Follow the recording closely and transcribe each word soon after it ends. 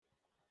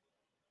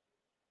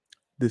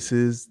This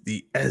is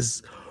the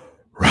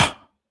Ezra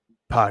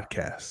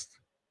podcast.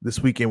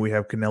 This weekend we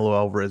have Canelo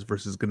Alvarez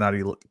versus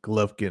Gennady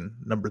Golovkin,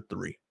 number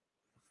 3,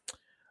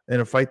 in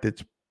a fight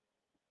that's,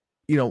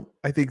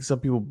 I think some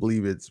people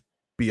believe it's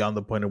beyond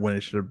the point of when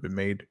it should have been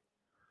made.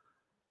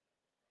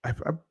 I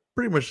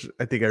pretty much,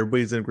 I think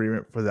everybody's in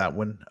agreement for that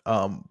one.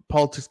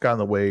 Politics got in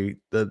the way.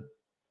 The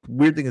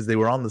weird thing is they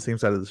were on the same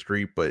side of the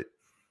street, but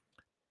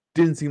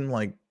didn't seem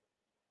like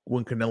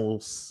when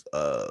Canelo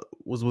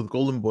was with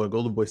Golden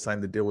Boy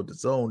signed the deal with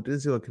DAZN.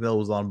 Didn't seem like Canelo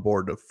was on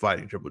board of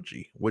fighting Triple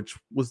G, which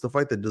was the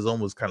fight that DAZN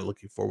was kind of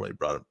looking for when they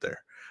brought him there.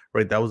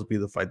 Right, that was be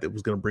the fight that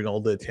was going to bring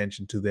all the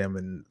attention to them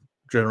and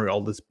generate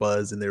all this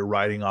buzz. And they're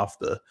riding off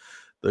the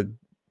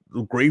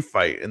great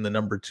fight in the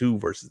number 2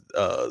 versus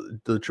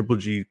the Triple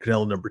G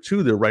Canelo number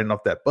 2. They're riding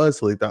off that buzz,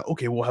 so they thought,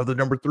 okay, we'll have the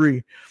number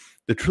 3,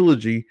 the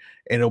trilogy,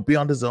 and it'll be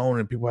on DAZN,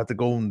 and people have to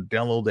go and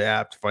download the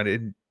app to find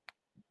it. And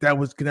that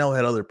was Canelo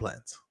had other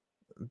plans.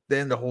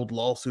 Then the whole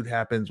lawsuit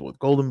happens with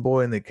Golden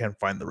Boy, and they can't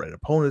find the right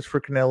opponents for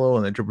Canelo.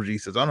 And then Triple G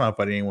says, I'm not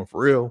fighting anyone for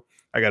real.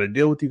 I got to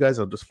deal with you guys.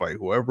 I'll just fight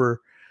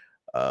whoever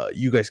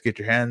you guys get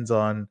your hands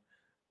on,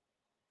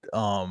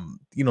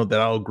 that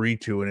I'll agree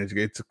to. And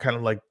it's kind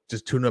of like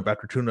just tune up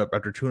after tune up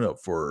after tune up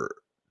for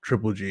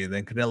Triple G. And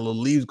then Canelo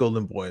leaves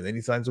Golden Boy, and then he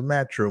signs with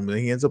Matchroom, and then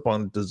he ends up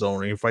on DAZN,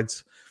 and he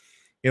fights,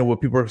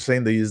 what people are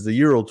saying they use the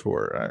Euro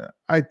Tour.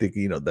 I think,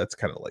 that's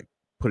kind of like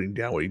putting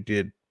down what he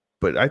did.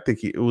 But I think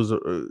he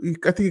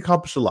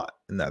accomplished a lot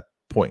in that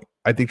point.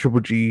 I think Triple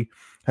G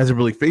hasn't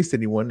really faced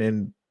anyone,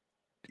 and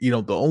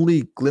the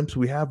only glimpse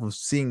we have of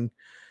seeing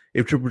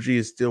if Triple G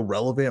is still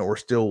relevant or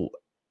still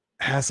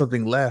has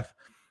something left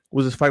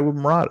was his fight with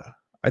Murata.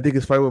 I think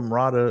his fight with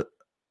Murata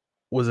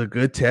was a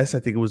good test.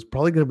 I think it was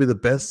probably going to be the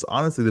best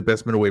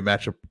middleweight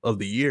matchup of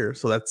the year.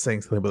 So that's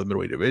saying something about the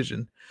middleweight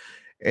division.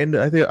 And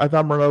I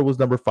thought Murata was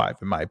number 5,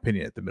 in my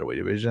opinion, at the middleweight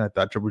division. I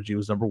thought Triple G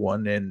was number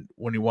 1. And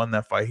when he won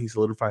that fight, he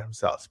solidified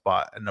himself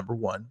spot at number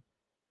 1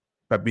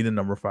 by being the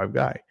number 5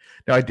 guy.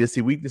 Now, I did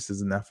see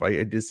weaknesses in that fight.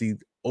 I did see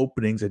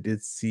openings. I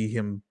did see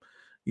him,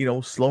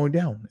 slowing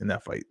down in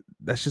that fight.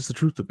 That's just the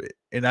truth of it.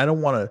 And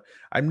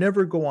I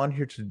never go on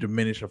here to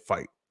diminish a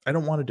fight. I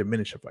don't want to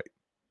diminish a fight.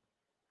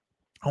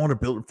 I want to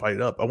build a fight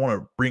up. I want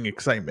to bring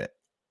excitement.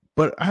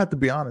 But I have to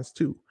be honest,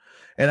 too.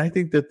 And I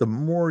think that the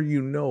more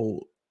you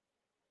know,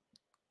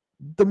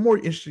 the more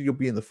interested you'll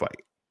be in the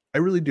fight. I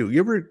really do. You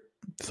ever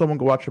someone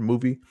go watch a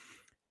movie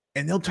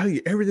and they'll tell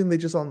you everything they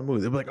just saw in the movie.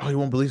 They'll be like, oh, you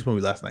won't believe this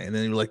movie last night. And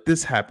then you're like,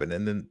 this happened.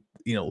 And then,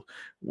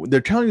 they're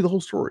telling you the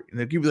whole story. And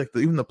they'll give you like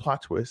even the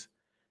plot twist.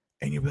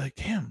 And you'll be like,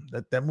 damn,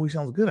 that movie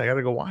sounds good. I got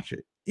to go watch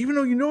it. Even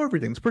though you know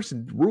everything. This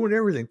person ruined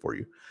everything for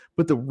you.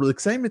 But the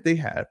excitement they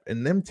have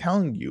and them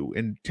telling you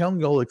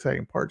all the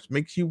exciting parts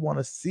makes you want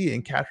to see it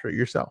and capture it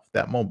yourself,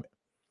 that moment.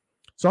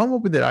 So I'm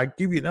hoping that I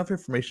give you enough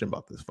information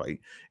about this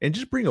fight and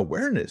just bring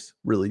awareness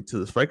really to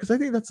this fight, because I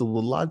think that's a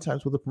lot of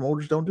times what the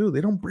promoters don't do.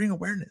 They don't bring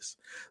awareness.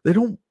 They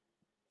don't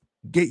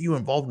get you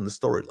involved in the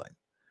storyline.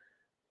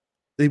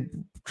 They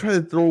try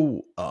to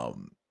throw,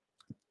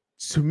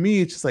 to me,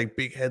 it's just like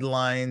big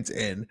headlines,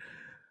 and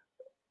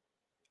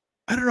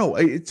I don't know.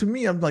 To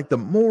me, I'm like, the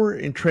more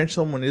entrenched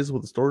someone is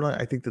with the storyline,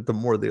 I think that the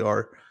more they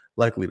are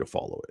likely to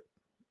follow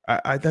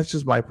it. That's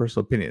just my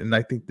personal opinion. And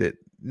I think that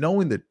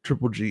knowing that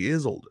Triple G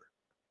is older,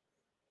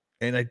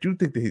 and I do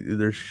think that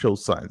there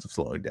shows signs of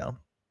slowing down.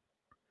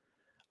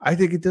 I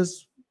think it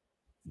does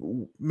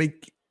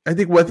make. I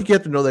think you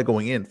have to know that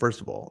going in,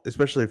 first of all,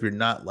 especially if you're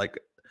not like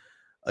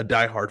a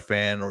diehard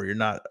fan or you're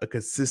not a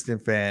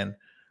consistent fan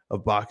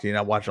of boxing, you're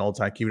not watching all the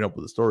time, keeping up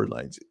with the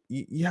storylines.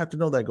 You have to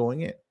know that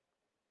going in.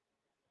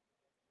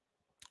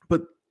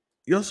 But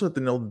you also have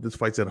to know that this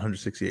fight's at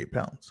 168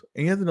 pounds,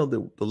 and you have to know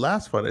that the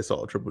last fight I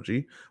saw at Triple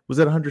G was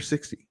at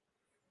 160.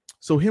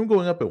 So him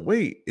going up in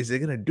weight, is it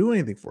going to do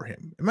anything for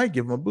him? It might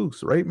give him a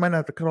boost, right? Might not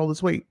have to cut all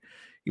this weight.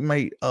 He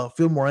might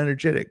feel more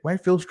energetic,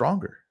 might feel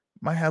stronger,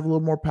 might have a little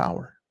more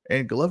power.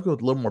 And Golovkin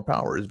with a little more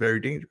power is very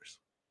dangerous.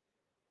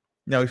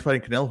 Now he's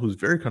fighting Canelo, who's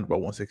very comfortable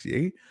at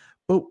 168,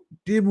 but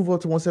did move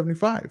up to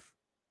 175.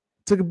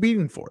 Took a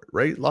beating for it,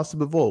 right? Lost to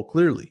Bivol,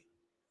 clearly.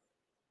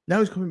 Now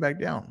he's coming back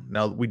down.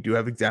 Now we do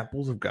have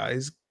examples of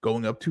guys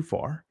going up too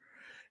far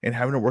and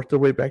having to work their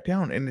way back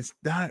down. And it's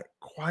not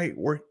quite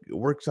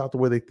works out the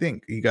way they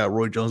think. You got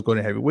Roy Jones going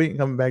to heavyweight and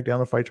coming back down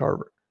to fight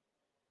Tarver.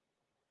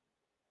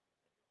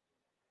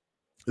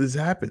 This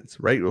happens,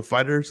 right? With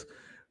fighters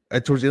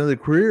towards the end of their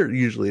career,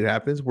 usually it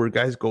happens where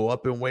guys go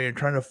up in weight and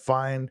trying to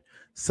find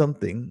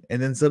something.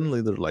 And then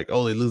suddenly they're like,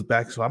 oh, they lose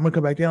back, so I'm going to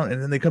come back down.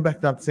 And then they come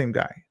back down the same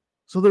guy.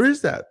 So there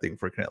is that thing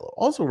for Canelo.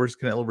 Also versus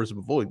Canelo versus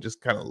Bivol, just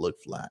kind of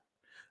looked flat.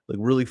 Like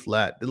really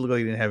flat. It looked like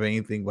he didn't have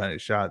anything behind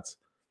his shots.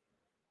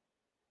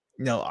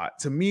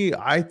 To me,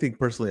 I think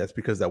personally that's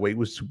because that weight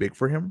was too big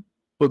for him.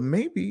 But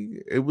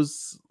maybe it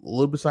was a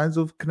little bit signs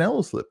of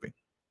Canelo slipping,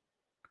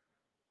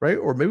 right?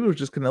 Or maybe it was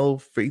just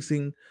Canelo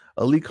facing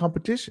elite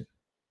competition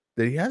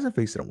that he hasn't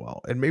faced in a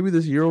while. And maybe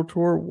this Euro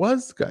Tour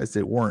was guys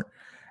that weren't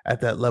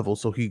at that level,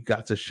 so he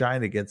got to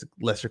shine against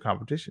lesser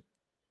competition.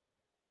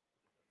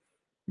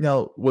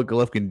 Now, what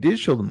Golovkin did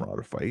show the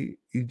Murata fight,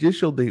 he did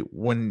show that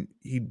when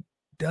he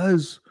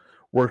does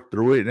work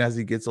through it, and as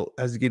he's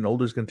getting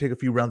older, it's going to take a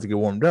few rounds to get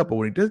warmed up. But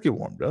when he does get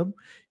warmed up,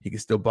 he can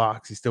still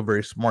box. He's still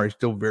very smart. He's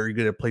still very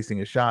good at placing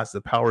his shots.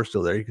 The power's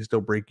still there. He can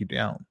still break you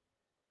down.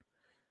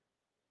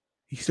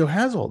 He still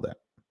has all that.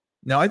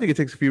 Now, I think it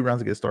takes a few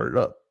rounds to get started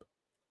up,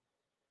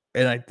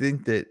 and I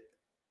think that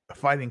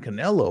fighting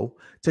Canelo,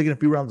 taking a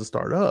few rounds to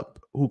start up,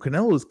 who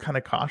Canelo is kind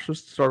of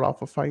cautious to start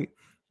off a fight,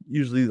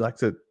 usually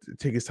likes to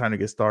take his time to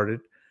get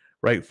started,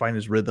 right? Find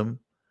his rhythm,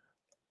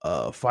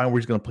 find where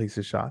he's going to place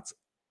his shots.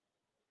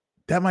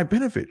 That might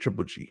benefit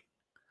Triple G.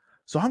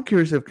 So I'm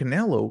curious if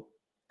Canelo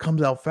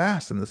comes out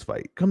fast in this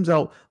fight, comes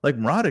out like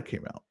Murata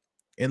came out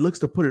and looks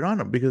to put it on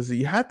him, because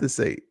you have to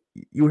say,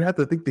 you would have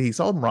to think that he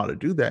saw Murata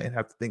do that and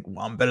have to think,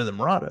 well, I'm better than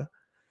Murata.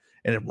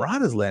 And if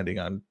Murata's landing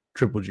on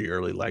Triple G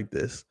early like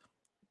this,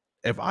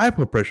 if I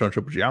put pressure on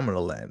Triple G, I'm going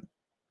to land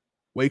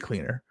way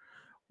cleaner,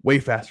 way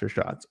faster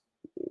shots,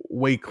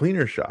 way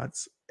cleaner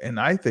shots, and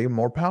I think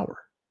more power,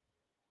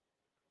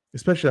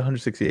 especially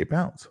 168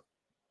 pounds.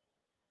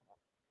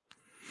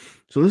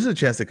 So this is a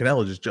chance that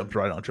Canelo just jumps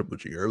right on Triple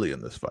G early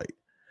in this fight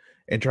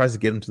and tries to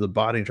get him to the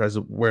body and tries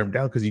to wear him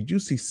down, because you do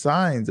see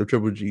signs of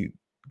Triple G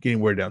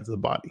getting wear down to the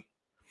body.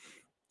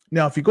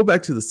 Now, if you go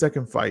back to the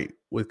second fight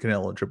with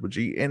Canelo and Triple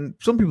G, and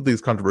some people think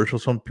it's controversial,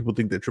 some people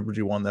think that Triple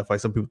G won that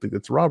fight, some people think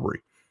it's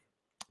robbery.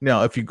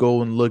 Now, if you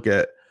go and look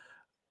at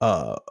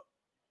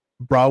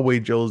Broadway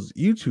Joe's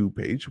YouTube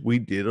page, we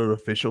did an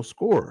official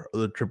score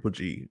of the Triple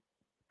G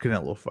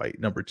Canelo fight,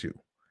 number 2.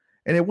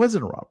 And it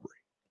wasn't a robbery.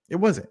 It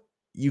wasn't.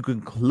 You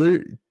can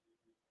clear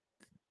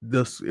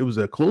this. It was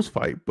a close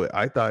fight, but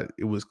I thought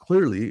it was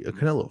clearly a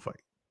Canelo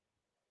fight.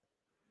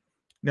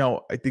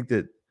 Now, I think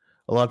that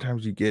a lot of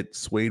times you get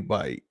swayed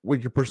by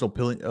what your personal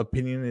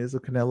opinion is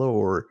of Canelo,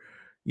 or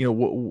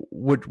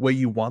what way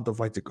you want the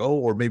fight to go,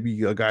 or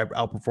maybe a guy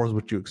outperforms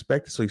what you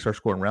expect, so you start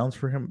scoring rounds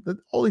for him.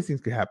 All these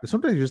things can happen.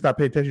 Sometimes you're just not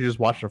paying attention, you're just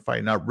watching a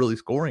fight, not really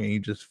scoring, and you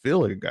just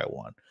feel like a guy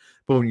won.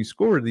 But when you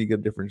score, then you get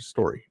a different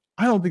story.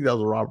 I don't think that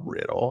was a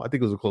robbery at all. I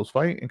think it was a close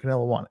fight, and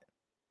Canelo won it.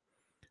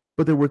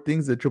 But there were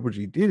things that Triple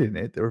G did in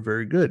it that were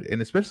very good,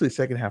 and especially the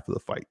second half of the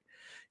fight.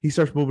 He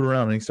starts moving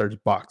around and he starts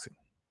boxing,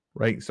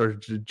 right? He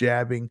starts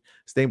jabbing,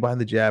 staying behind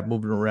the jab,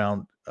 moving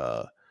around,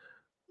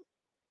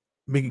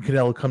 making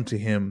Canelo come to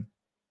him,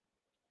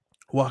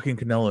 walking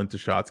Canelo into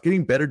shots,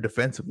 getting better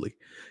defensively.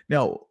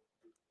 Now,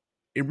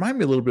 it reminded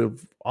me a little bit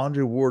of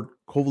Andre Ward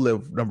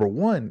Kovalev number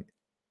 1.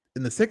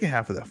 In the second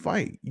half of that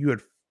fight, you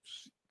had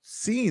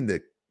seen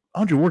that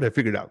Andre Ward had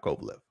figured out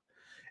Kovalev.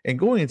 And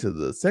going into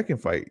the second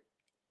fight,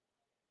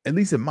 at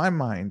least in my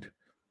mind,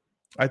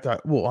 I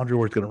thought, well, Andre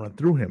Ward's going to run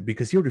through him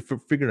because he already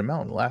figured him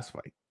out in the last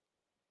fight.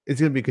 It's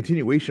going to be a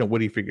continuation of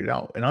what he figured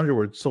out. And Andre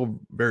Ward's so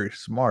very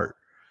smart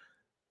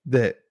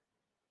that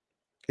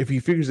if he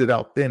figures it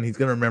out, then he's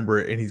going to remember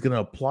it and he's going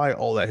to apply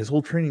all that, his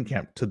whole training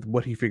camp, to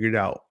what he figured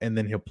out, and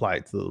then he'll apply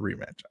it to the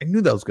rematch. I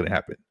knew that was going to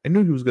happen. I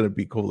knew he was going to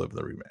beat Kovalev in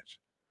the rematch.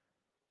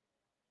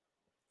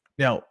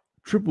 Now,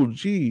 Triple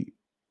G,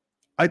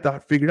 I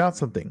thought, figured out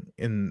something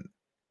in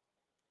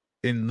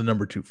the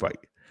number 2 fight,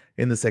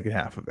 in the second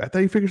half of it. I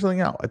thought he figured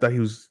something out. I thought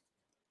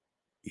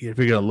he had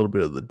figured out a little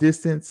bit of the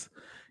distance.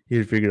 He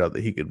had figured out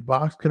that he could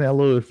box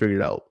Canelo. He had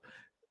figured out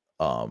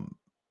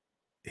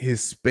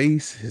his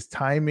space, his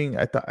timing.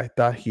 I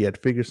thought he had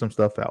figured some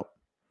stuff out.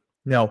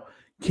 Now,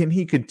 can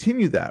he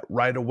continue that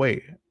right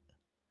away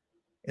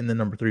in the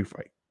number 3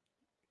 fight?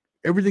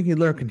 Everything he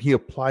learned, can he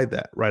apply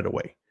that right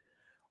away?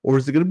 Or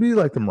is it going to be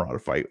like the Murata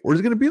fight? Or is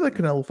it going to be like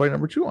Canelo fight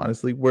number 2,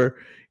 honestly, where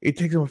it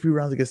takes him a few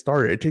rounds to get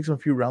started? It takes him a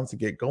few rounds to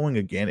get going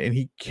again, and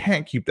he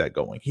can't keep that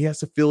going. He has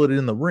to feel it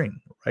in the ring,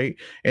 right?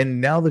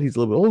 And now that he's a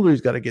little bit older, he's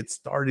got to get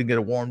started and get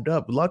it warmed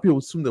up. A lot of people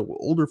assume that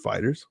older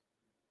fighters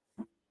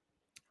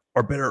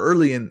are better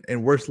early and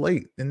worse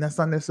late, and that's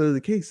not necessarily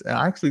the case. And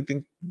I actually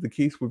think the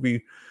case would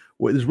be,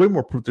 there's way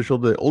more proof to show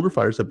that older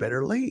fighters are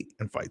better late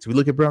in fights. We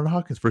look at Brandon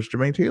Hawkins versus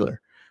Jermaine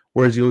Taylor.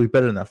 Whereas he'll be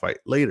better in that fight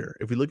later.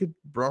 If you look at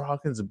Brandon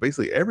Hawkins in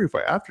basically every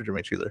fight after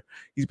Jermaine Taylor,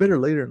 he's better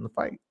later in the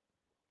fight.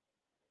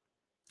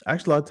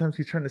 Actually, a lot of times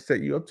he's trying to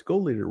set you up to go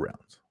later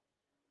rounds.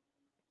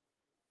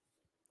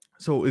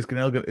 So is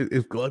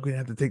Golovkin going to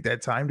have to take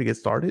that time to get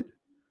started?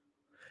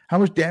 How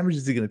much damage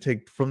is he going to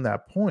take from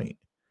that point?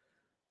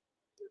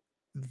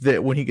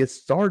 That when he gets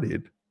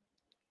started,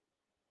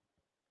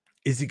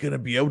 is he going to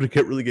be able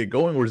to really get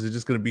going, or is it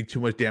just going to be too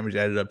much damage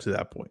added up to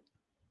that point?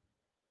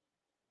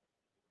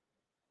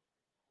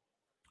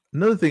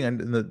 Another thing in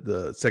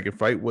the second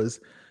fight was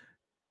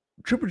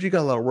Triple G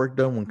got a lot of work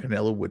done when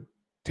Canelo would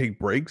take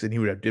breaks and he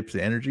would have dips in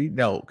energy.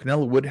 Now,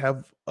 Canelo would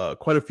have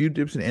quite a few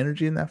dips in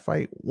energy in that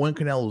fight. When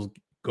Canelo's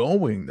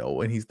going, though,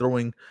 and he's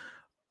throwing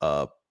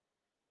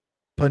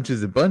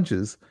punches and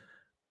bunches,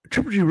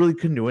 Triple G really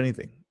couldn't do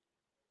anything.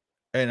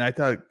 And I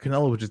thought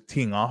Canelo was just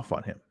teeing off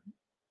on him.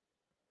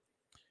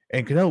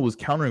 And Canelo was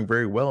countering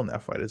very well in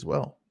that fight as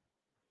well.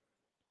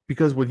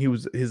 Because when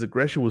his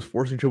aggression was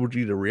forcing Triple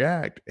G to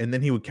react, and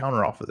then he would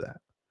counter off of that.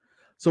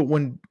 So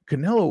when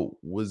Canelo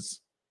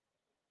was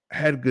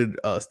had good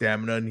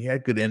stamina and he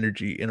had good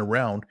energy in a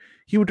round,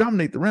 he would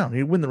dominate the round.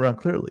 He'd win the round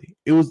clearly.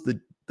 It was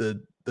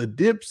the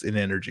dips in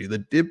energy, the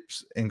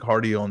dips in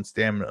cardio and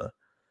stamina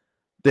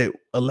that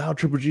allowed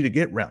Triple G to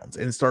get rounds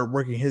and start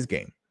working his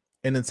game.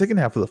 And in the second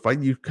half of the fight,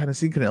 you kind of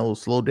see Canelo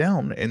slow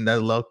down, and that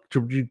allowed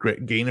Triple G to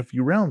gain a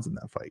few rounds in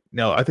that fight.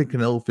 Now, I think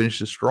Canelo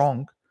finishes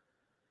strong,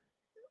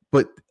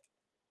 but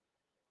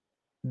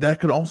that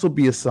could also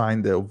be a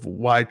sign of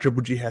why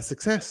Triple G has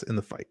success in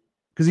the fight.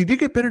 Because he did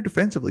get better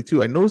defensively,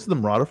 too. I noticed in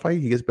the Murata fight,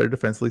 he gets better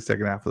defensively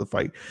second half of the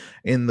fight.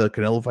 In the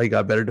Canelo fight, he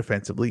got better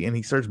defensively, and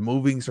he starts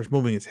moving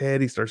his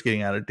head, he starts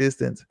getting out of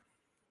distance.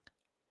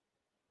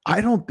 I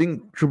don't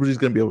think Triple G is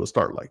going to be able to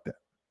start like that.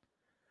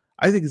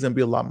 I think it's going to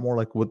be a lot more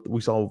like what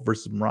we saw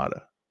versus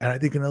Murata. And I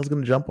think Canelo's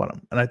going to jump on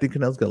him. And I think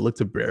Canelo's going to look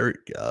to bury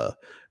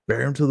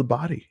him to the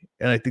body.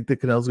 And I think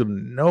that Canelo's going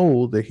to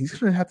know that he's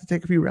going to have to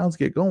take a few rounds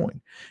to get going.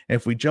 And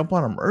if we jump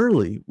on him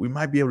early, we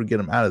might be able to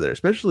get him out of there,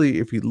 especially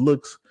if he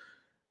looks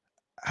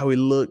how he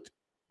looked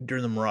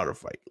during the Murata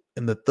fight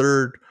in the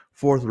third,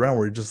 fourth round,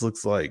 where it just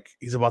looks like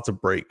he's about to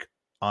break.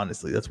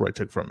 Honestly, that's what I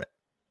took from it.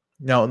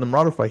 Now, in the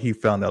Murata fight, he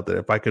found out that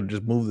if I could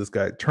just move this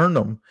guy, turn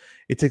him,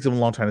 it takes him a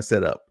long time to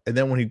set up. And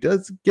then when he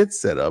does get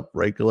set up,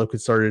 right, Golovkin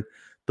started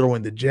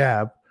throwing the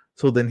jab,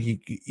 so then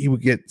he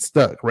would get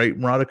stuck, right?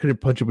 Murata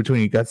couldn't punch in between.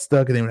 He got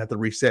stuck, and then would have to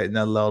reset, and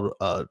that allowed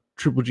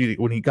Triple G,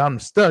 when he got him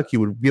stuck, he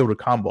would be able to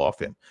combo off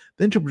him.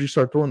 Then Triple G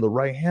started throwing the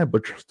right hand,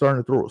 but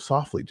starting to throw it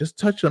softly, just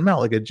touching him out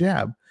like a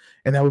jab,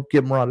 and that would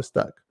get Murata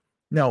stuck.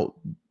 Now,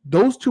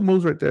 those two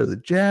moves right there, the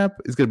jab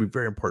is going to be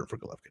very important for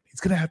Golovkin.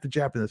 He's going to have to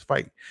jab in this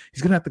fight.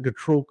 He's going to have to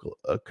control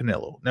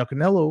Canelo. Now,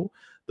 Canelo,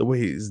 the way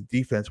his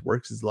defense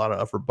works is a lot of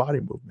upper body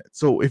movement.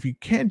 So if you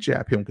can't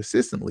jab him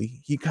consistently,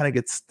 he kind of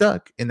gets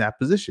stuck in that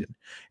position,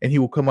 and he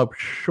will come up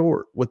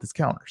short with his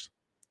counters.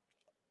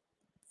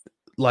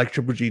 Like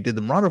Triple G did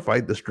the Murata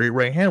fight, the straight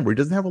right hand, where he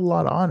doesn't have a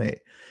lot on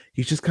it.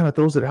 He just kind of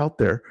throws it out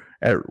there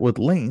with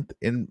length,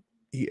 and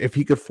if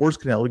he could force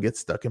Canelo to get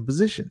stuck in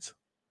positions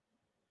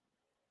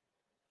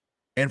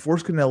and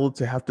force Canelo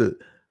to have to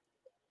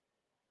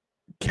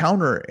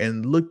counter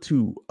and look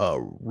to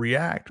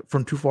react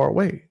from too far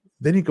away,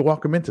 then he could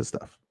walk him into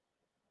stuff.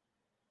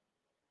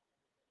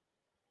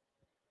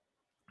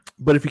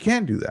 But if he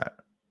can't do that,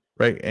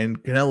 right,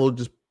 and Canelo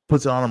just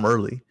puts it on him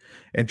early,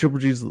 and Triple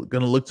G is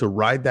going to look to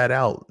ride that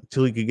out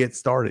until he can get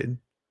started,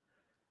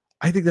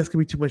 I think that's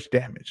going to be too much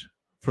damage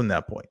from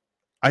that point.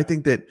 I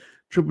think that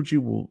Triple G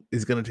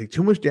is going to take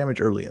too much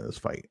damage early in this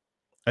fight.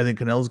 I think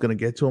Canelo's going to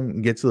get to him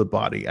and get to the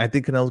body. I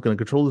think Canelo's going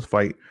to control this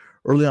fight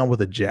early on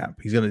with a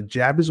jab. He's going to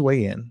jab his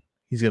way in.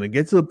 He's going to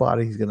get to the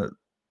body. He's going to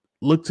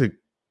look to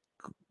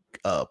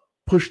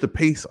push the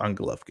pace on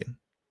Golovkin.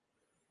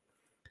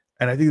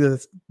 And I think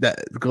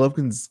that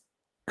Golovkin's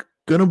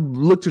going to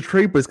look to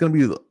trade, but it's going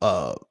to be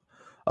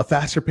a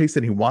faster pace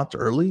than he wants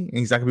early. And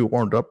he's not going to be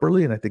warmed up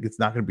early. And I think it's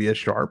not going to be as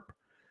sharp.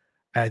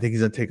 And I think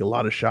he's going to take a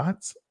lot of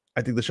shots.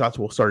 I think the shots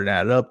will start to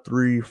add up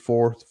 3,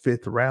 4th,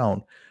 5th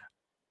round.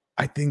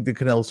 I think the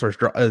Canelo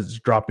starts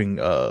dropping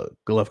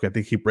Golovkin. I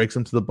think he breaks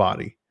him to the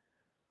body.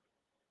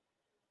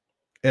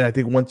 And I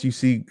think once you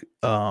see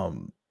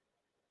Golovkin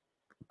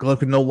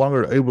no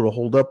longer able to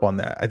hold up on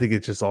that, I think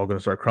it's just all going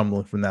to start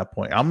crumbling from that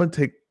point. I'm going to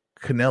take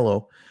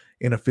Canelo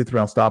in a 5th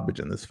round stoppage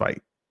in this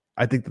fight.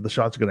 I think that the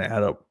shots are going to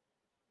add up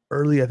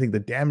early. I think the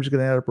damage is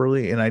going to add up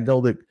early. And I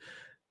know that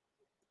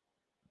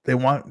they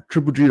want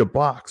Triple G to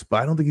box,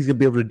 but I don't think he's going to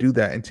be able to do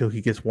that until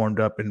he gets warmed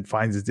up and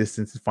finds his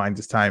distance and finds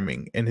his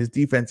timing. And his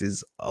defense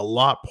is a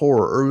lot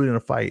poorer early in a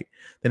fight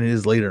than it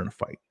is later in a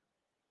fight.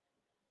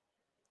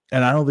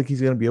 And I don't think he's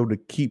going to be able to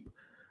keep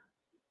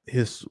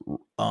his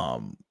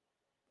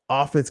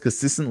offense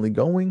consistently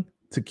going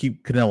to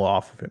keep Canelo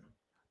off of him.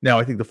 Now,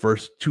 I think the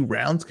first 2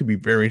 rounds could be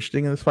very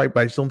interesting in this fight,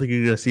 but I just don't think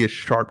you're going to see a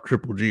sharp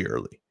Triple G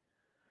early.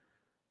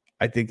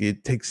 I think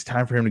it takes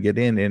time for him to get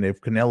in, and if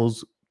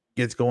Canelo's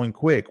gets going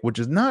quick, which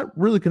is not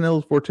really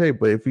Canelo's forte,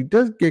 but if he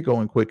does get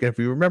going quick, and if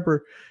you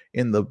remember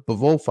in the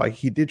Bivol fight,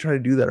 he did try to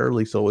do that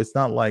early, so it's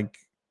not like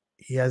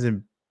he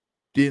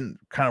didn't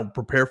kind of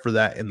prepare for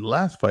that in the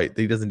last fight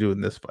that he doesn't do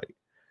in this fight.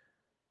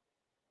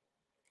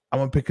 I'm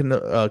going to pick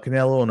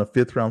Canelo in a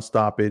 5th round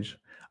stoppage.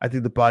 I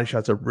think the body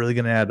shots are really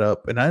going to add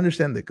up, and I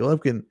understand that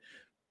Golovkin,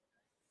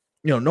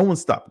 no one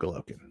stopped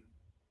Golovkin.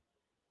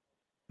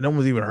 No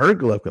one's even heard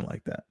Golovkin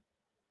like that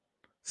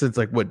since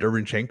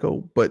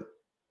Derevyanchenko, but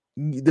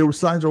there were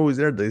signs always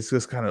there that he's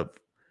just kind of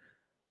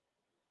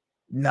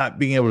not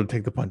being able to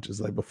take the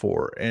punches like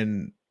before.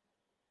 And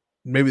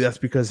maybe that's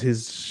because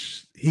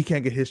he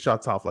can't get his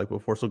shots off like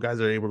before. So guys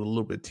are able to a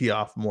little bit tee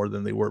off more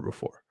than they were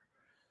before.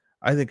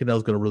 I think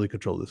Canelo's going to really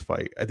control this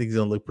fight. I think he's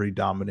going to look pretty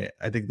dominant.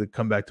 I think the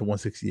comeback to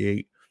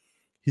 168,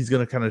 he's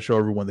going to kind of show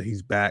everyone that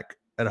he's back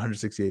at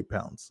 168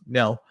 pounds.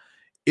 Now,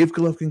 if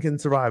Golovkin can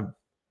survive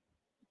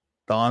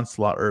the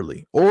onslaught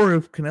early, or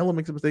if Canelo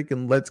makes a mistake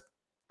and lets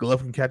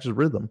Golovkin catch his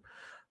rhythm,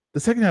 the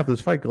second half of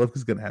this fight,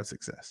 Golovkin's going to have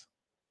success.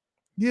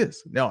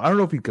 Yes. Now, I don't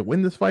know if he could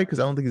win this fight because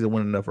I don't think he's going to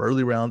win enough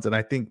early rounds. And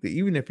I think that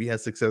even if he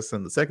has success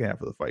in the second half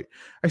of the fight,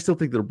 I still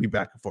think there'll be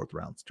back and forth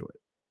rounds to it.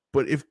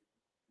 But if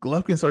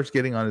Golovkin starts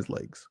getting on his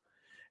legs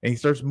and he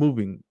starts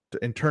moving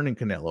and turning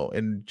Canelo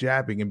and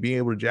jabbing and being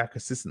able to jab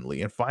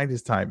consistently and find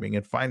his timing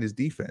and find his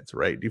defense,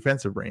 right?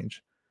 Defensive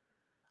range.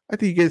 I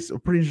think he gets a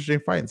pretty interesting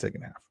fight in the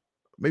second half.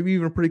 Maybe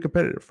even a pretty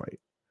competitive fight.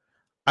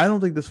 I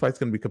don't think this fight's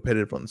going to be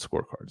competitive on the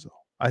scorecards, though.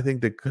 I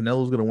think that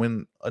Canelo's going to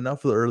win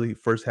enough for the early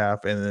first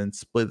half and then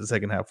split the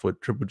second half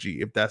with Triple G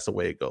if that's the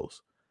way it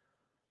goes.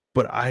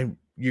 But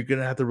you're going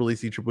to have to really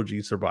see Triple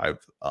G survive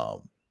a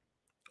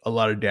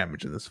lot of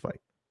damage in this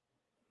fight.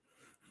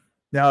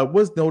 Now, I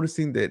was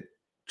noticing that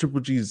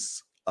Triple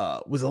G's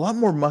was a lot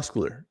more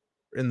muscular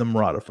in the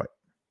Murata fight.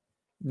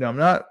 Now, I'm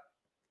not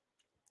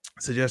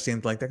suggesting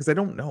anything like that because I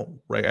don't know,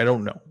 right? I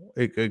don't know.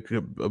 It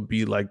could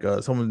be like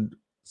someone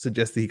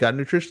suggested he got a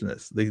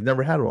nutritionist. They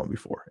never had one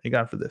before. He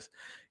got it for this.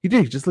 He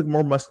did. He just looked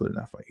more muscular in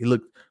that fight. He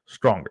looked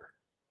stronger.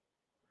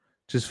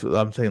 Just,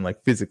 I'm saying,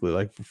 like physically,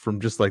 like from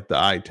just like the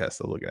eye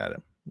test of looking at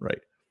him,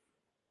 right?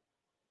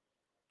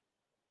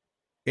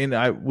 And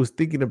I was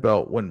thinking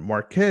about when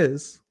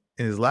Marquez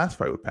in his last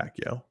fight with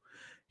Pacquiao,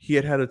 he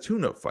had a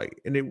tune-up fight,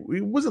 and it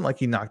wasn't like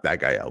he knocked that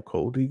guy out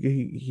cold.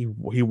 He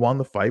won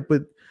the fight,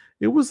 but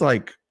it was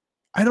like,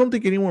 I don't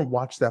think anyone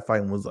watched that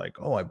fight and was like,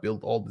 "Oh, I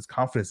built all this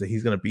confidence that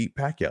he's going to beat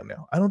Pacquiao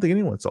now." I don't think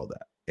anyone saw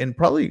that, and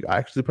I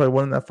actually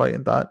won in that fight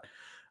and thought,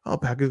 "Oh,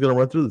 Pacquiao's going to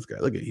run through this guy.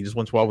 Look, he just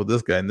went 12 with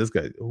this guy, and this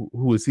guy,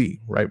 who is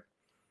he, right?"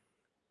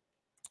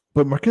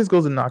 But Marquez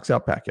goes and knocks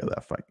out Pacquiao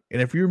that fight,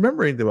 and if you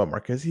remember anything about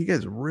Marquez, he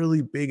gets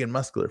really big and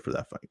muscular for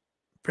that fight,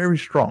 very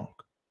strong.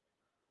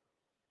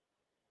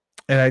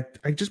 And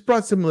I just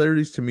brought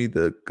similarities to me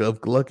the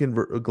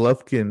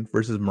Golovkin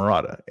versus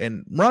Murata,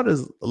 and Murata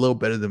is a little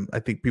better than I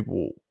think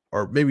people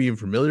are maybe even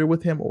familiar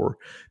with him, or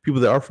people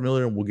that are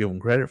familiar will give him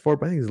credit for,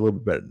 but I think he's a little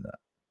bit better than that.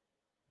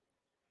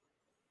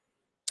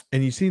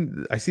 And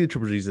I see the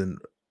Triple G's, and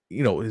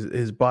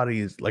his body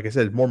is, like I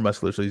said, more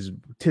muscular, so he's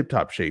tip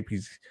top shape.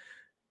 He's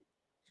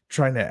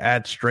trying to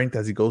add strength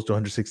as he goes to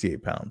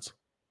 168 pounds.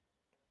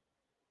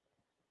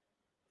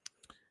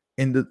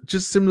 And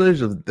just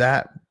similarities of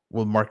that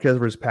with Marquez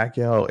versus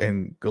Pacquiao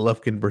and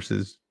Golovkin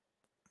versus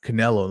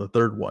Canelo in the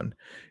third one.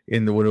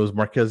 When it was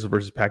Marquez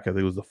versus Pacquiao, I think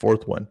it was the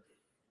fourth one.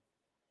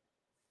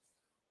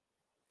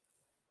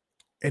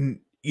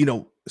 And,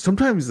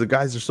 sometimes the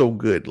guys are so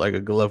good, like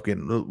a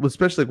Golovkin,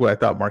 especially like what I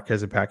thought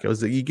Marquez and Pacquiao was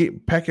that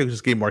Pacquiao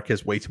just gave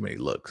Marquez way too many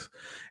looks.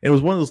 And it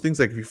was one of those things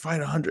like if you fight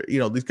 100,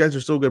 these guys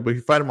are so good, but if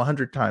you fight them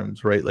 100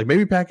 times, right? Like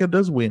maybe Pacquiao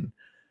does win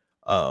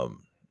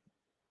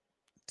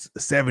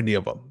 70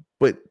 of them,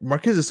 but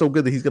Marquez is so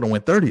good that he's going to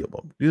win 30 of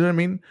them. You know what I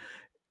mean?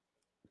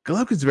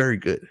 Golovkin's very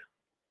good.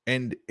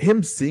 And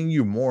him seeing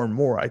you more and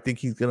more, I think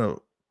he's going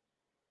to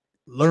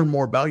learn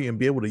more about you and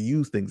be able to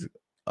use things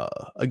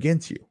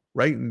against you,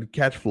 right? And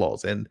catch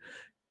flaws and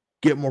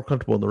get more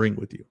comfortable in the ring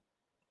with you.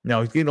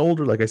 Now, he's getting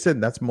older, like I said,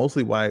 and that's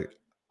mostly why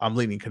I'm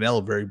leaning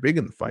Canelo very big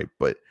in the fight.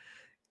 But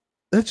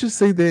let's just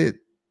say that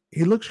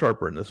he looks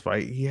sharper in this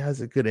fight. He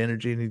has a good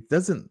energy, and he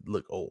doesn't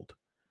look old.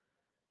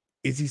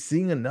 Is he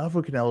seeing enough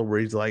of Canelo where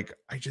he's like,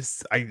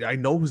 I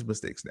know his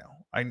mistakes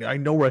now. I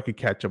know where I could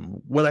catch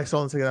him. What I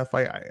saw in the second half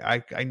fight,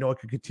 I know I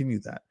could continue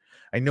that.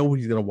 I know what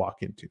he's going to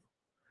walk into.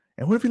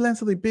 And what if he lands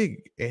something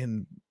big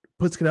and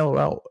puts Canelo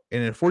out?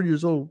 And at 40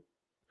 years old,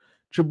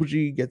 Triple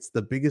G gets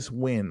the biggest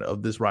win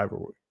of this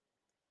rivalry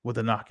with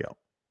a knockout.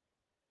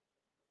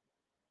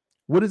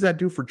 What does that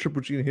do for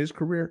Triple G in his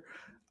career?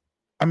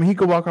 I mean, he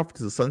could walk off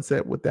to the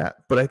sunset with that,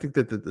 but I think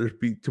that there's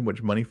be too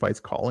much money fights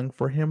calling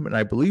for him, and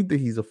I believe that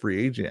he's a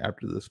free agent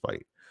after this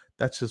fight.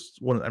 That's just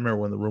I remember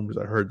one of the rumors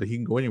I heard that he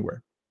can go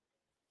anywhere.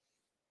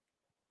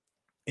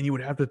 And you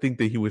would have to think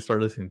that he would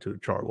start listening to a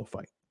Charlo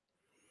fight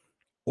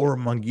or a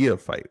Munguia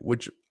fight,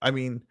 which, I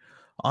mean,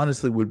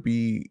 honestly would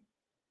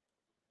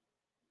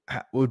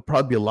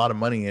probably be a lot of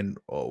money and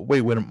more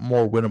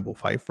winnable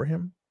fight for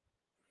him.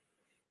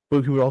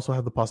 But he would also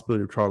have the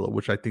possibility of Charlo,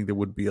 which I think there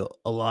would be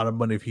a lot of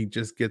money if he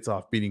just gets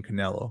off beating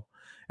Canelo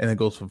and then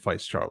goes and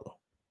fights Charlo.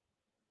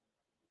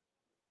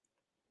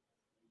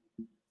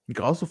 He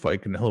could also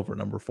fight Canelo for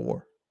number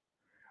 4.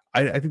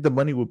 I think the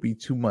money would be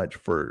too much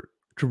for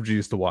Triple G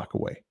just to walk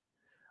away.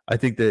 I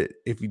think that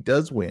if he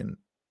does win,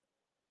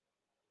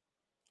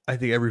 I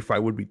think every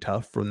fight would be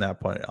tough from that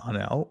point on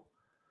out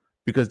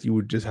because you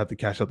would just have to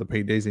cash out the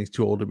paydays, and he's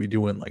too old to be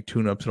doing like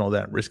tune-ups and all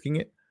that, risking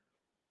it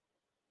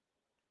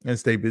and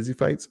stay busy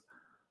fights.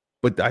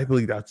 But I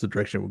believe that's the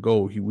direction it would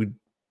go. He would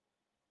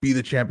be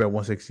the champ at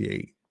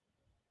 168.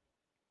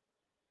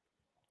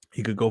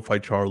 He could go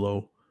fight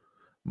Charlo,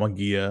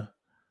 Munguia,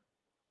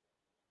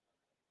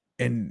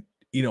 and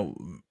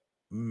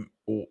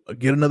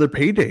get another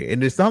payday.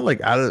 And it's not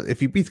like if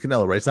he beats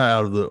Canelo, right?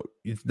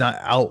 It's not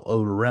out of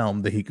the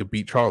realm that he could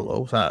beat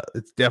Charlo.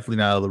 It's definitely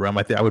not out of the realm.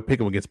 I would pick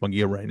him against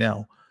Munguia right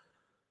now.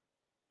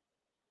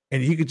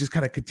 And he could just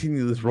kind of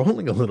continue this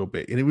rolling a little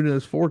bit, and even in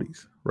his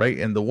 40s, right?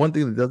 And the one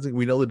thing that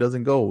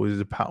doesn't go is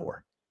the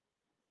power.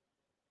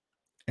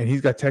 And he's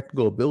got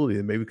technical ability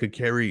that maybe could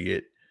carry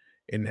it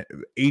and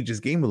age his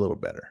game a little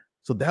better.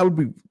 So that would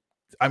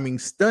be,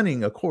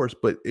 stunning, of course,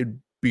 but it'd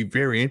be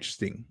very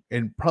interesting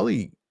and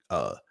probably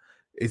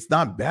it's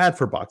not bad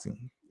for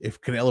boxing if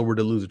Canelo were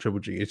to lose a Triple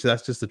G.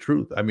 That's just the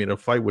truth. I mean, a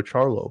fight with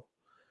Charlo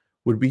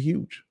would be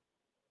huge.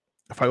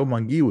 A fight with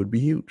Munguia would be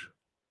huge.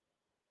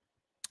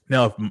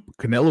 Now, if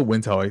Canelo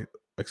wins how I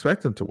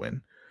expect him to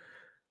win,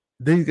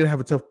 then he's gonna have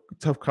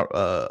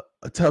a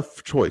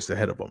tough choice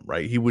ahead of him,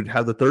 right? He would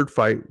have the third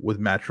fight with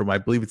Matchroom. I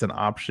believe it's an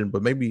option,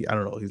 but maybe I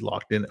don't know. He's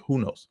locked in. Who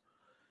knows?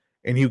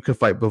 And he could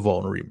fight Bivol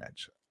in a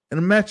rematch. In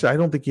a match, I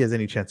don't think he has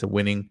any chance of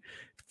winning.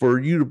 For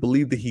you to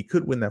believe that he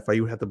could win that fight,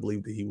 you would have to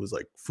believe that he was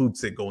like food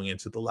sick going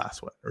into the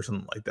last one or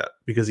something like that,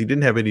 because he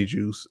didn't have any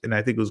juice. And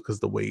I think it was because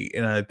of the weight.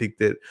 And I think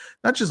that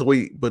not just the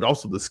weight, but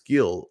also the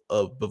skill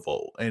of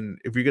Bivol. And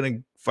if you're going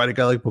to fight a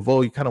guy like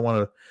Bivol, you kind of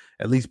want to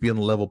at least be on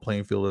the level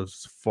playing field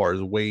as far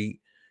as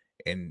weight,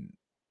 and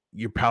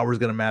your power is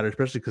going to matter,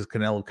 especially because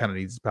Canelo kind of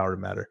needs his power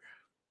to matter.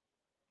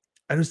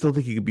 I just don't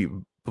think he could beat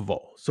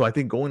Bivol. So I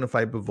think going to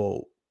fight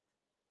Bivol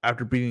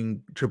after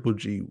beating Triple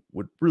G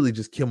would really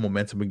just kill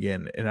momentum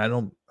again. And I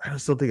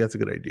just don't think that's a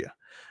good idea.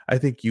 I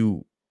think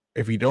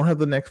if you don't have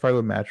the next fight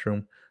with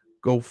Matchroom,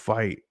 go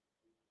fight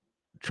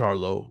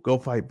Charlo, go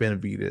fight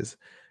Benavidez,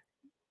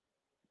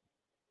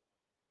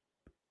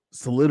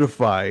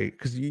 solidify,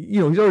 because he's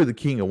already the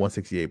king at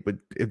 168. But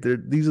if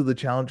these are the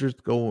challengers,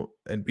 go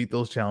and beat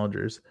those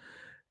challengers,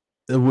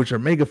 which are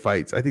mega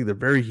fights. I think they're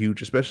very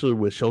huge, especially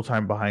with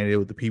Showtime behind it,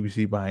 with the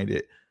PBC behind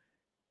it.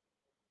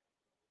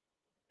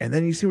 And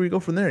then you see where you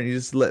go from there, and you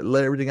just let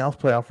everything else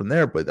play out from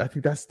there. But I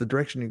think that's the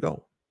direction you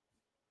go.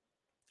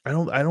 I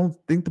don't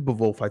think the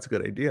Bivol fight's a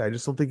good idea. I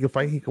just don't think a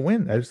fight he can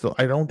win.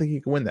 I don't think he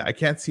can win that. I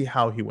can't see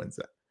how he wins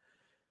that.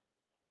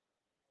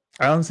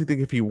 I honestly think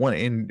if he won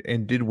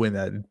and did win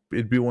that,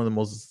 it'd be one of the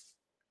most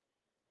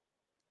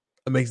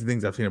amazing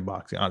things I've seen in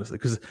boxing, honestly,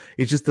 because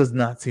it just does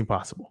not seem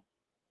possible.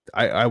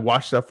 I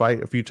watched that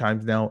fight a few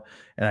times now,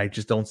 and I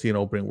just don't see an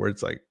opening where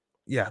it's like,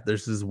 yeah,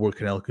 this is what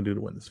Canelo can do to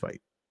win this fight.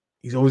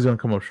 He's always going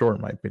to come up short,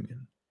 in my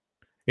opinion.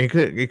 It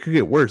could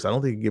get worse. I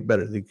don't think it could get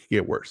better. I think it could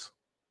get worse.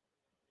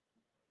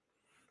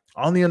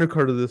 On the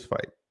undercard of this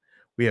fight,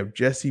 we have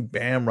Jesse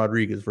Bam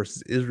Rodriguez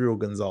versus Israel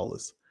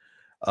Gonzalez.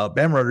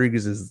 Bam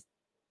Rodriguez is,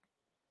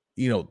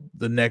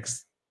 the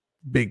next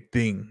big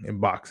thing in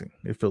boxing.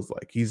 It feels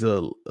like he's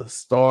a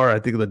star. I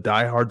think the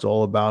diehards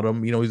all about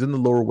him. He's in the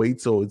lower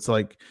weight, so it's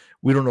like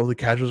we don't know if the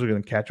casuals are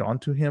going to catch on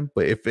to him.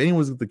 But if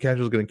anyone's the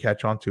casuals going to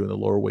catch on to in the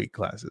lower weight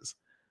classes,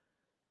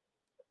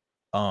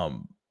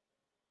 Bam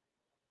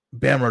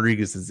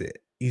Rodriguez is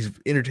it. He's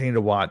entertaining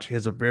to watch. He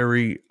has a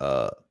very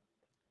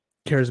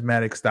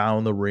charismatic style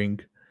in the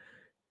ring.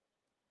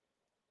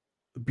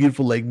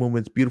 Beautiful leg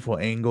movements, beautiful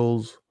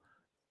angles,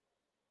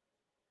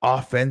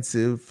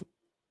 offensive,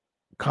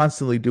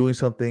 constantly doing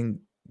something.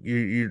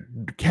 You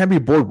can't be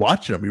bored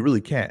watching him. You really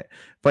can't.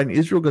 Fighting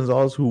Israel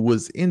Gonzalez, who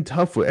was he's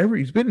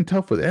been in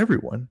tough with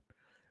everyone,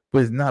 but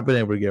has not been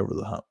able to get over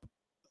the hump.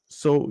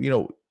 So,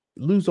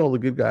 lose all the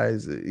good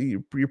guys,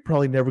 you're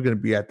probably never going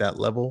to be at that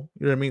level.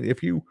 You know what I mean?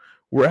 If you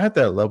were at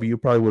that level, you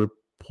probably would have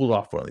pulled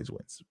off one of these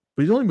wins.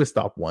 But he's only been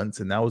stopped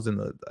once, and that was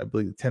in I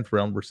believe, the 10th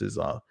round versus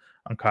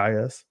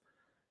Ancayas.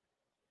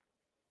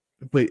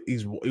 But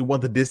he won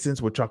the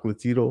distance with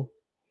Chocolatito,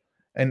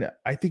 and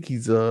I think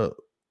he's a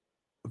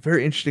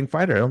very interesting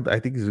fighter. I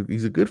think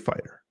he's a good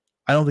fighter.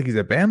 I don't think he's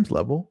at Bam's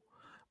level,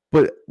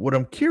 but what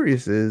I'm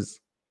curious is,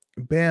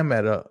 Bam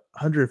at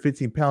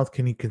 115 pounds,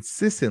 can he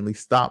consistently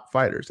stop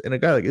fighters? And a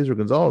guy like Israel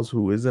Gonzalez,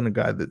 who isn't a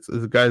guy that's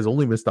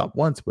only been stopped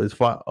once, but has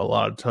fought a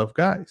lot of tough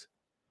guys.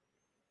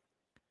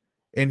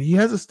 And he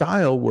has a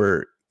style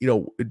where,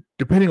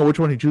 depending on which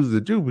one he chooses to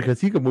do, because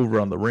he can move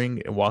around the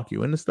ring and walk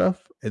you into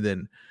stuff. And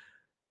then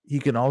he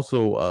can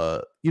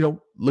also,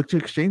 look to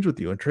exchange with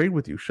you and trade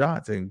with you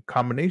shots and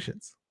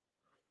combinations.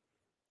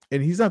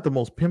 And he's not the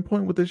most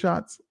pinpoint with the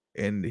shots.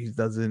 And he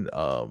doesn't,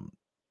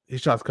 his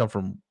shots come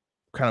from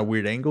kind of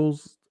weird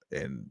angles,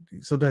 and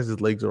sometimes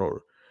his legs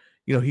are,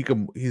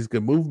 he's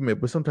good movement,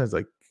 but sometimes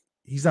like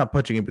he's not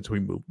punching in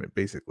between movement.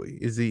 Basically,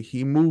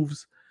 he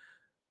moves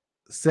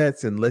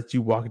sets and lets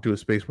you walk into a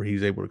space where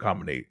he's able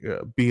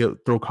to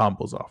throw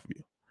combos off of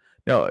you.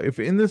 Now, if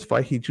in this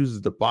fight he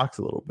chooses to box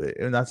a little bit,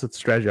 and that's the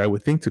strategy I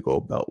would think to go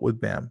about with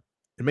Bam,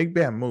 and make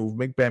Bam move,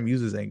 make Bam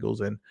use his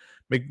angles, and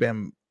make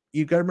Bam.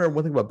 You got to remember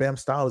one thing about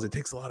Bam's style is it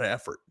takes a lot of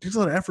effort. It takes a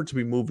lot of effort to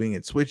be moving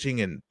and switching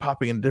and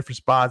popping in different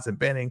spots and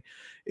bending.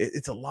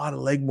 It's a lot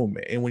of leg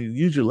movement. And when you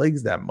use your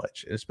legs that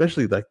much,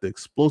 especially like the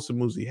explosive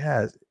moves he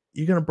has,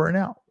 you're going to burn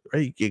out,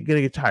 right? You're going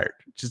to get tired.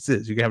 It just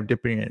is. You're going to have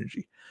dipping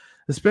energy.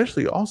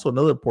 Especially also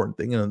another important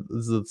thing, and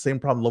this is the same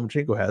problem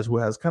Lomachenko has, who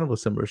has kind of a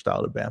similar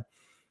style to Bam,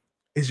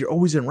 is you're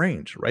always in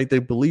range, right? They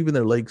believe in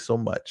their legs so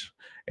much,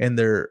 and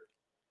their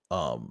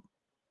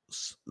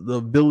the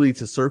ability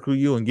to circle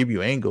you and give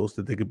you angles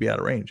that they could be out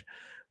of range,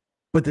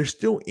 but they're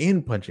still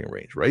in punching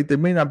range, right? They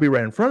may not be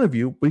right in front of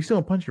you, but you're still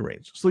in punching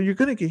range. So you're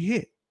going to get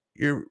hit.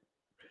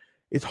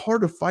 It's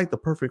hard to fight the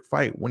perfect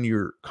fight when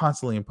you're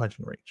constantly in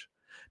punching range.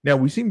 Now,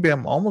 we've seen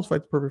Bam almost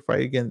fight the perfect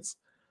fight against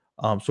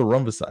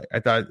Rumvasai. I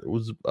thought it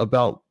was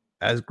about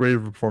as great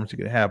of a performance you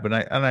could have. And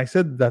I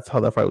said that's how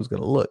that fight was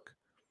going to look.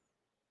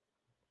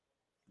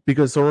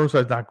 Because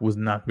Rumvasai was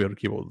not going to be able to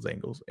keep all those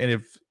angles. And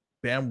if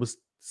Bam was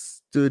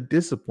stood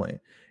discipline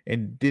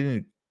and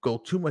didn't go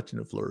too much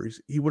into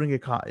flurries, he wouldn't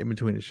get caught in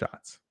between his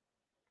shots.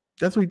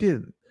 That's what he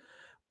did.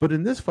 But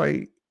in this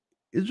fight,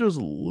 Israel's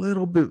a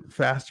little bit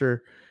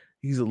faster.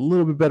 He's a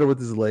little bit better with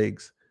his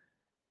legs,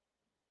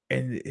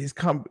 and he's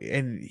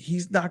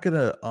not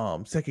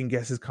gonna second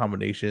guess his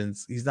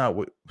combinations. He's not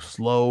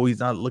slow. He's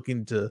not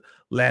looking to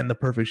land the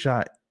perfect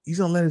shot. He's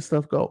gonna let his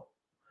stuff go.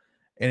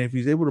 And if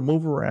he's able to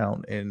move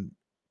around, and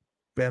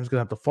Bam's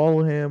gonna have to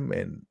follow him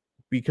and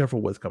be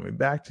careful what's coming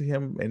back to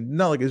him. And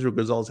not like Israel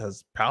Gonzalez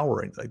has power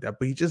or anything like that,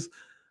 but he just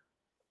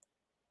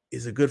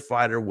is a good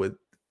fighter with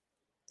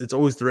it's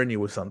always threatening you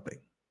with something.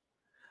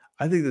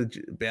 I think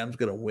that Bam's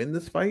going to win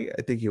this fight.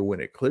 I think he'll win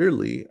it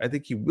clearly. I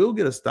think he will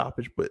get a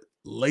stoppage, but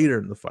later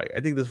in the fight. I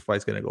think this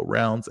fight's going to go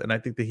rounds, and I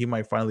think that he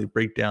might finally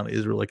break down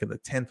Israel like in the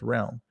 10th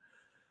round,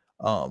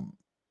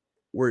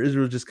 where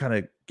Israel just kind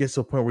of gets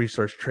to a point where he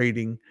starts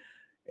trading,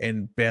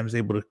 and Bam's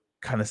able to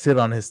kind of sit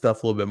on his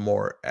stuff a little bit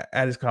more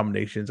at his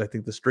combinations. I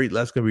think the straight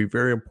left's going to be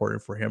very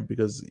important for him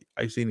because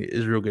I've seen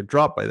Israel get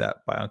dropped by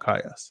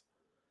Ankayas.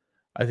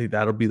 I think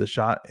that'll be the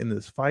shot in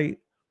this fight.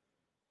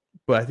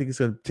 But I think it's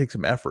going to take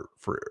some effort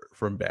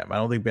from Bam. I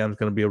don't think Bam's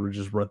going to be able to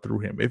just run through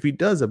him. If he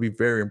does, that'd be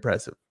very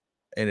impressive.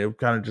 And it'll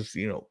kind of just,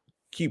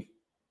 keep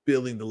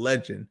building the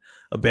legend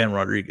of Bam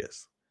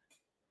Rodriguez.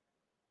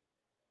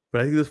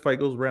 But I think this fight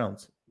goes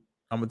rounds.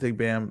 I'm going to take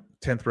Bam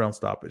 10th round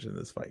stoppage in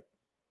this fight.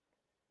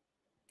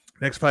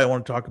 Next fight I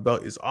want to talk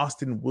about is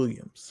Austin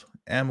Williams.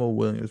 Ammo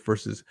Williams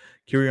versus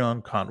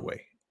Kieran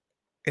Conway.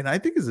 And I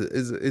think is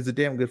a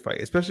damn good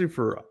fight, especially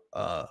for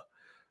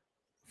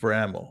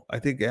Ammo. I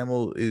think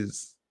Ammo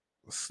is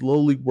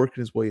slowly working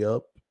his way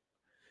up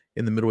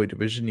in the middleweight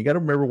division. You got to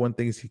remember one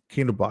thing is he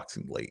came to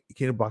boxing late. He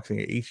came to boxing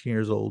at 18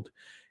 years old.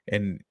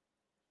 And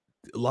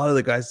a lot of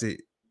the guys that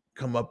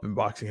come up in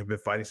boxing have been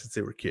fighting since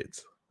they were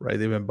kids, right?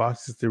 They've been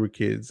boxing since they were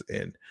kids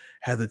and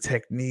had the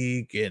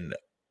technique and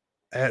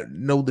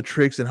know the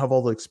tricks and have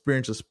all the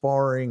experience of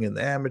sparring and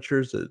the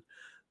amateurs.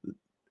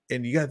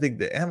 And you got to think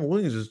that Ammo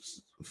Williams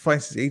is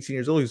fighting since 18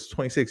 years old. He's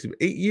 26.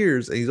 8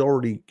 years, and he's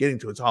already getting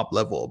to a top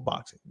level of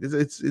boxing.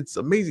 It's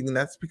amazing, and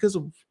that's because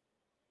of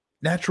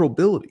natural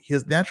ability. He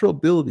has natural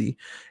ability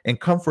and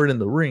comfort in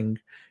the ring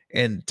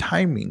and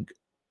timing.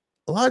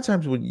 A lot of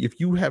times if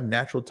you have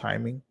natural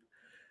timing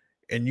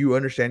and you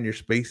understand your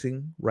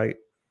spacing, right,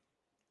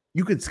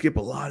 you can skip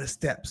a lot of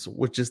steps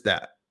with just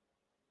that.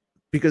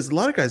 Because a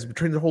lot of guys have been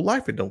trained their whole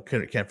life and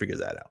can't figure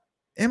that out.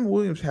 Ammo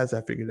Williams has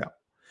that figured out.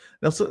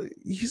 Now, so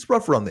he's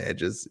rougher on the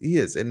edges. He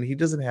is, and he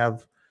doesn't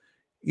have,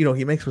 he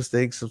makes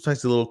mistakes. Sometimes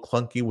he's a little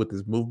clunky with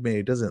his movement.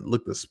 He doesn't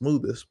look the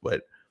smoothest,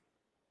 but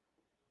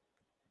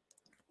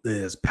he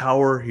has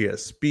power, he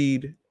has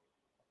speed,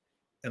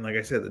 and like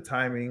I said, the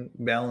timing,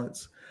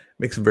 balance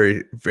makes him a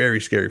very, very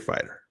scary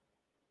fighter.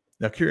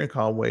 Now, Kieran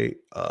Conway,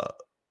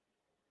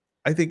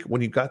 I think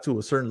when he got to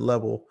a certain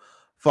level,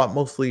 fought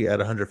mostly at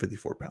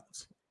 154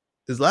 pounds.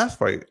 His last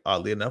fight,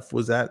 oddly enough,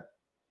 was at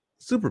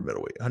super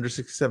middleweight,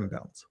 167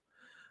 pounds.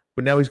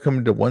 But now he's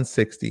coming to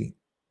 160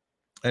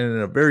 and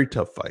in a very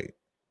tough fight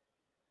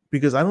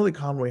because I don't think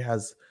Conway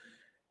has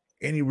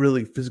any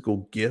really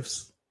physical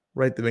gifts,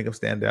 right, to make him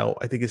stand out.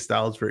 I think his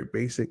style is very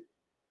basic.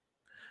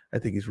 I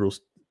think he's real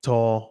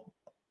tall,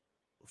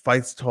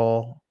 fights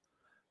tall,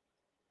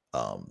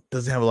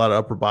 doesn't have a lot of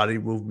upper body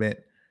movement,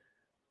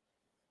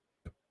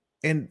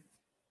 and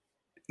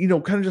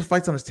kind of just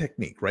fights on his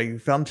technique, right? He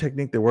found a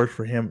technique that works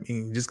for him,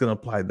 and he's just going to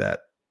apply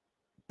that.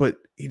 But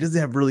he doesn't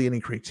have really any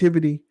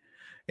creativity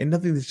and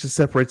nothing that just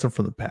separates him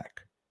from the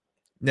pack.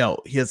 Now,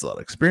 he has a lot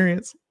of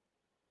experience.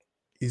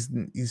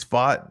 He's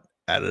fought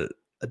at a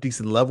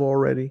decent level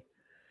already.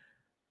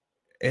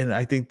 And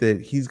I think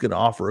that he's going to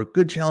offer a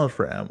good challenge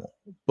for Ammo.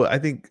 But I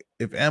think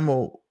if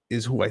Ammo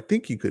is who I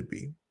think he could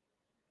be,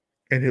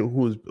 and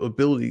whose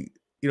ability,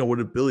 what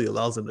ability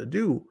allows him to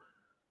do,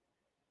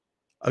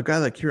 a guy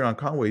like Kieran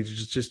Conway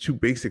is just too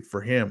basic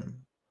for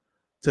him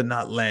to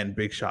not land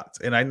big shots.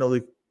 And I know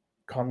that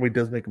Conway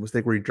does make a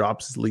mistake where he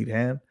drops his lead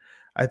hand.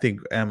 I think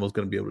Ammo's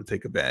going to be able to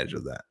take advantage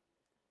of that.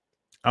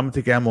 I'm going to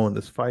take Ammo in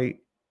this fight.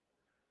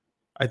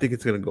 I think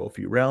it's going to go a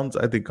few rounds.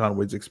 I think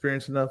Conway's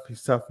experienced enough.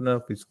 He's tough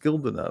enough. He's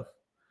skilled enough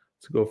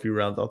to go a few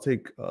rounds. I'll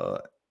take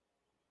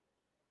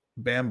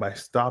Bam by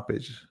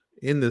stoppage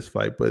in this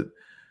fight, but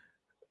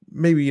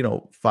maybe,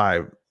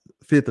 5th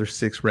or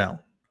 6th round.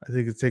 I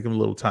think it's taking him a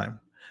little time.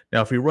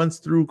 Now, if he runs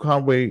through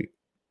Conway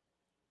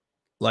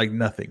like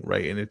nothing,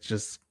 right, and it's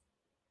just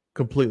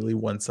completely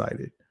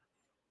one-sided,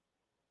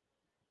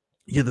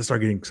 you have to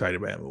start getting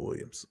excited by Ammo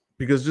Williams.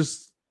 Because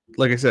just,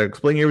 like I said,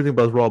 explaining everything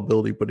about his raw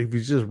ability, but if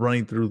he's just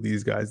running through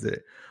these guys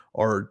that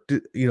are,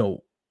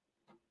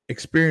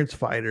 experienced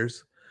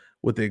fighters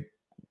with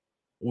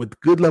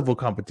good level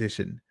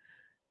competition,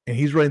 and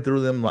he's running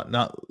through them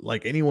not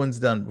like anyone's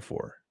done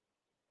before,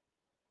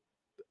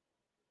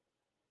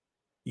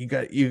 you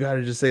got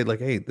to just say, like,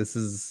 hey,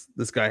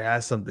 this guy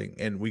has something,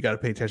 and we got to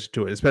pay attention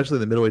to it, especially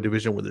in the middleweight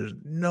division where there's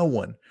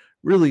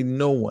really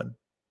no one.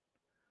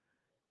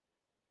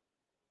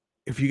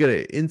 If you got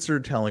to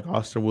insert talent like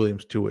Austin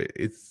Williams to it,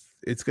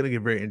 it's going to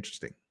get very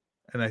interesting.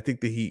 And I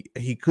think that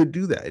he could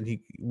do that, and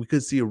we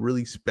could see a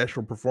really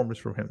special performance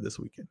from him this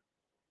weekend.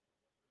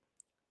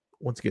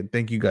 Once again,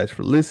 thank you guys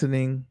for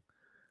listening.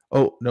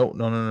 Oh, no.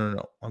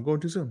 I'm going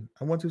too soon.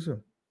 I went too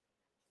soon.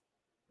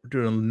 We're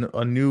doing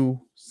a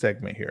new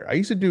segment here. I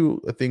used to do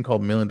a thing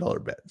called $1 million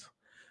bets.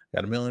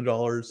 Got $1 million. I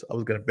was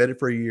going to bet it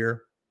for a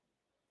year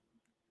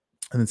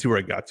and then see where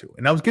I got to.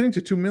 And I was getting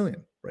to 2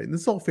 million, right? And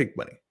this is all fake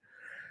money.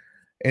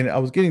 And I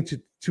was getting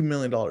to $2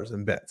 million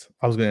in bets.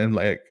 I was going to,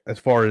 like, as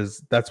far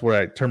as that's where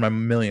I turned my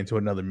million to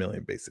another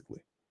million,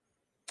 basically.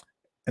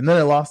 And then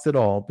I lost it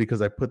all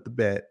because I put the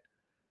bet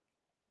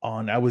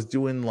on, I was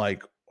doing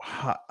like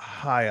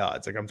high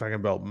odds. Like I'm talking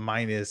about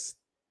minus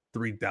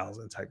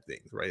 3,000 type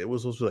things, right? It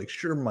was supposed to be like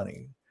sure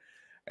money.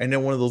 And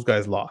then one of those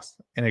guys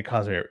lost and it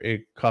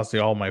cost me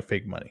all my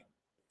fake money.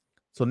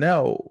 So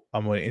now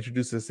I'm going to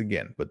introduce this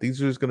again, but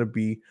these are just going to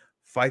be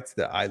fights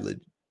that I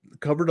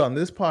covered on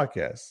this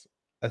podcast.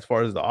 As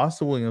far as the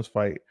Austin Williams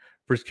fight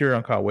versus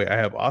Kieran Conway, I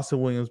have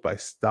Austin Williams by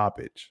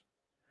stoppage.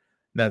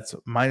 That's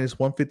minus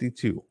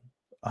 152.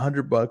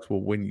 $100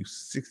 will win you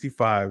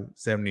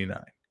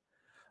 65.79.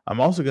 I'm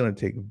also going to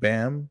take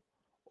Bam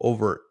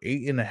over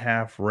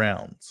 8.5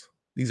 rounds.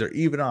 These are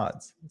even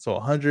odds. So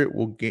 100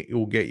 will get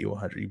you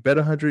 100. You bet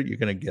 100, you're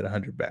going to get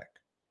 100 back.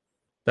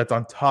 That's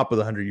on top of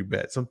the 100 you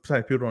bet.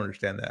 Sometimes people don't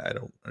understand that. I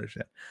don't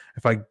understand.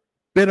 If I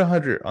bet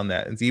 100 on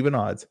that, it's even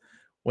odds.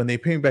 When they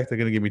pay me back, they're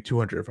going to give me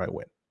 200 if I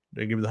win.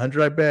 They give me the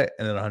 100 I bet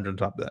and then 100 on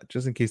top of that,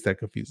 just in case that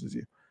confuses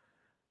you.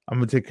 I'm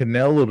going to take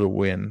Canelo to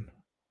win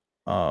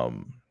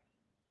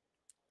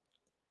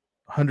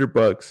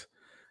 $100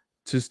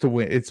 just to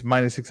win. It's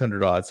minus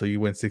 600 odds, so you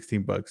win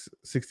 $16,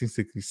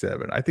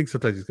 1667. I think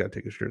sometimes you just got to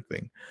take a sure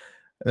thing.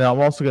 And I'm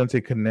also going to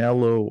take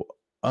Canelo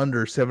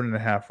under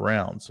 7.5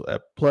 rounds, so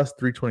at plus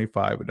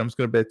 325. And I'm just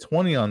going to bet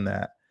 20 on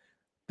that.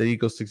 That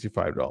equals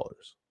 $65.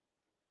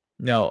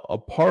 Now, a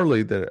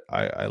parlay that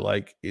I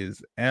like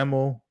is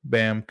Ammo,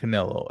 Bam,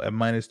 Canelo at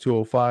minus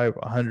 205.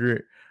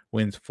 100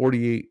 wins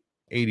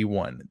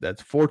 48.81.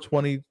 That's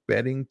 420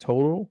 betting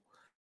total.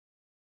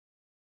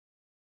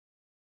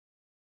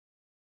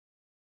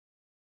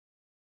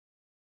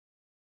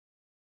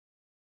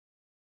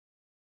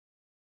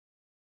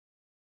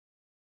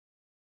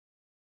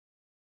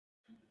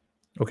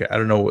 Okay, I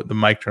don't know what the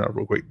mic turned off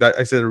real quick.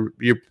 I said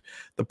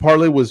the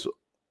parlay was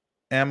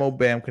Ammo,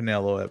 Bam,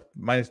 Canelo at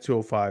minus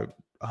 205,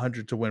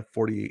 100 to win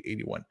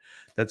 48.81.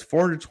 That's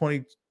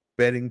 420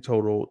 betting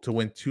total to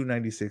win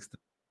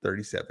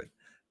 296.37.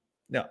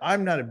 Now,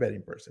 I'm not a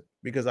betting person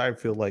because I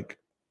feel like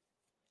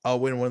I'll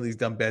win one of these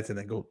dumb bets and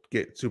then go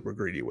get super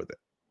greedy with it.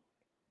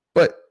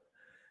 But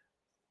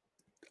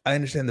I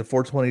understand the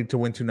 420 to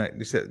win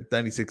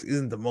 296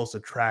 isn't the most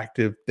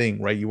attractive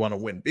thing, right? You want to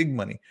win big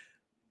money.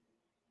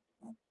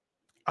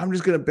 I'm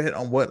just going to bet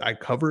on what I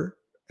cover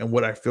and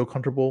what I feel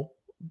comfortable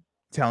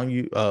telling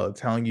you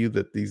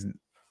that these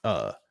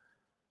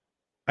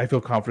I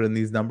feel confident in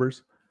these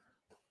numbers.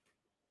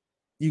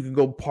 You can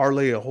go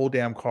parlay a whole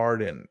damn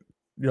card and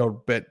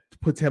bet,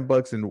 put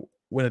 $10 and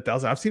win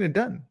 1,000. I've seen it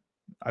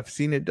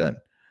done.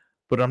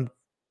 But I'm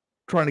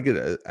trying to get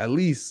at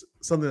least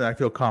something that I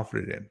feel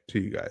confident in to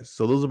you guys.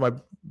 So those are my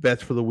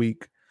bets for the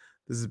week.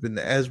 This has been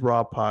the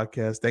Ezra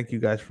podcast. Thank you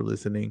guys for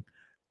listening.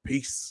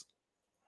 Peace.